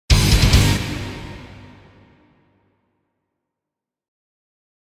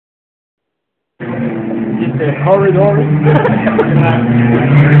the corridor.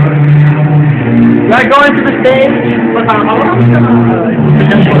 We are going to the stage.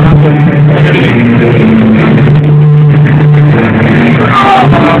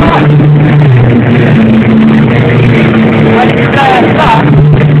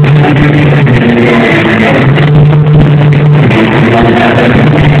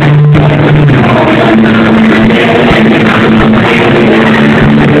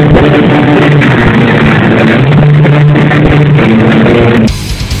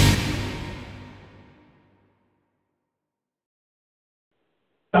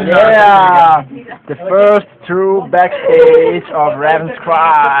 Yeah, the first true backstage of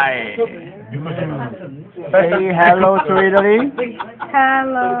Ravenscry. Say hello to Italy.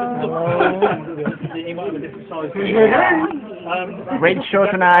 Hello. Great show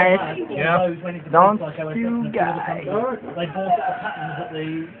tonight. Yeah. Don't you guys?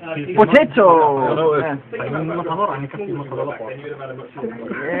 Potato. Yeah.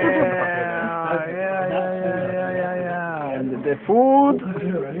 The food.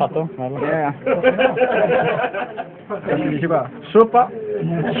 Fatto? Yeah. Sopa.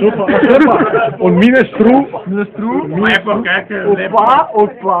 Un minestrù. Au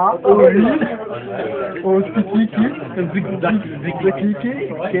pain, au riz, au spikiki,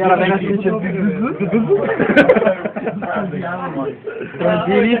 che è la venatrice sono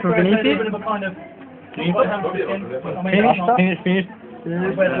finiti? Finished.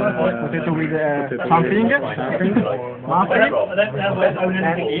 Potato with something, muffin,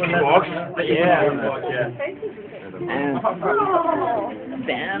 yeah, and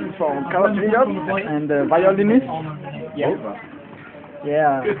Dan from Calatrava and the violinist,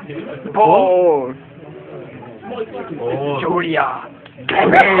 yeah, Paul, Julia,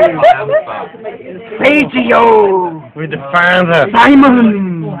 Sergio, With the fans.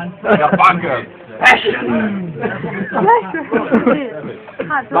 Simon, Passion.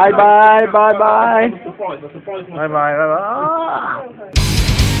 Bye bye. Bye bye.